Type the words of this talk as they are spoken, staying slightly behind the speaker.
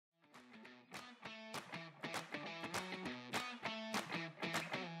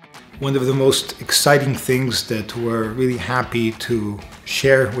One of the most exciting things that we're really happy to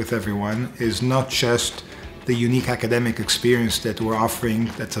share with everyone is not just the unique academic experience that we're offering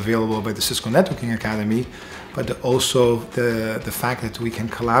that's available by the CISCO Networking Academy, but also the fact that we can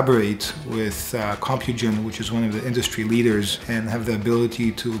collaborate with Compugen, which is one of the industry leaders, and have the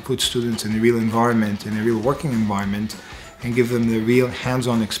ability to put students in a real environment, in a real working environment, and give them the real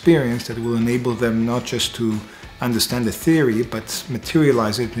hands-on experience that will enable them not just to understand the theory, but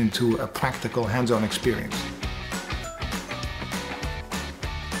materialize it into a practical hands-on experience.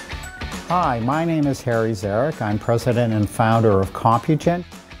 Hi, my name is Zarek. I'm president and founder of Compugen.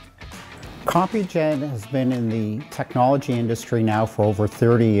 Compugen has been in the technology industry now for over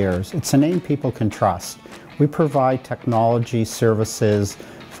 30 years. It's a name people can trust. We provide technology services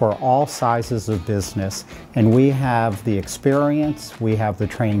for all sizes of business, and we have the experience, we have the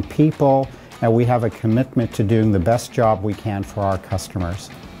trained people, and we have a commitment to doing the best job we can for our customers.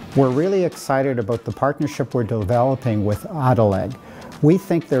 We're really excited about the partnership we're developing with Adaleg. We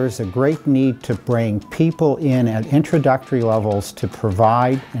think there is a great need to bring people in at introductory levels to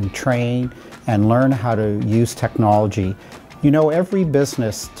provide and train and learn how to use technology. You know, every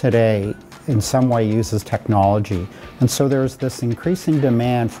business today in some way uses technology, and so there's this increasing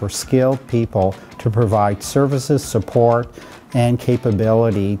demand for skilled people to provide services, support, and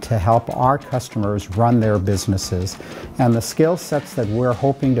capability to help our customers run their businesses. And the skill sets that we're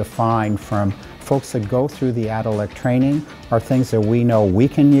hoping to find from folks that go through the Adaleg training are things that we know we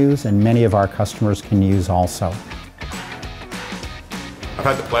can use and many of our customers can use also. I've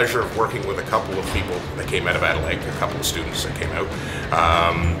had the pleasure of working with a couple of people that came out of Adaleg, a couple of students that came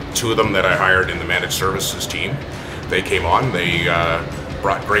out. Two of them that I hired in the managed services team. They came on, they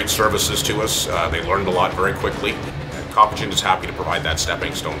brought great services to us, they learned a lot very quickly. Compugen is happy to provide that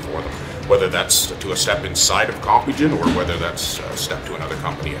stepping stone for them, whether that's to a step inside of Compugen or whether that's a step to another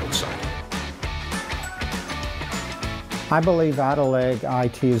company outside. I believe Adaleg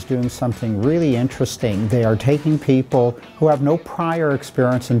IT is doing something really interesting. They are taking people who have no prior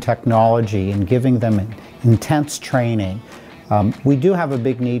experience in technology and giving them intense training. We do have a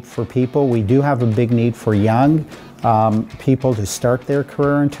big need for people. We do have a big need for young people to start their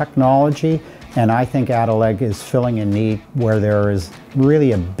career in technology. And I think Adaleg is filling a need where there is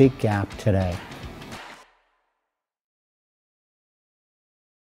really a big gap today.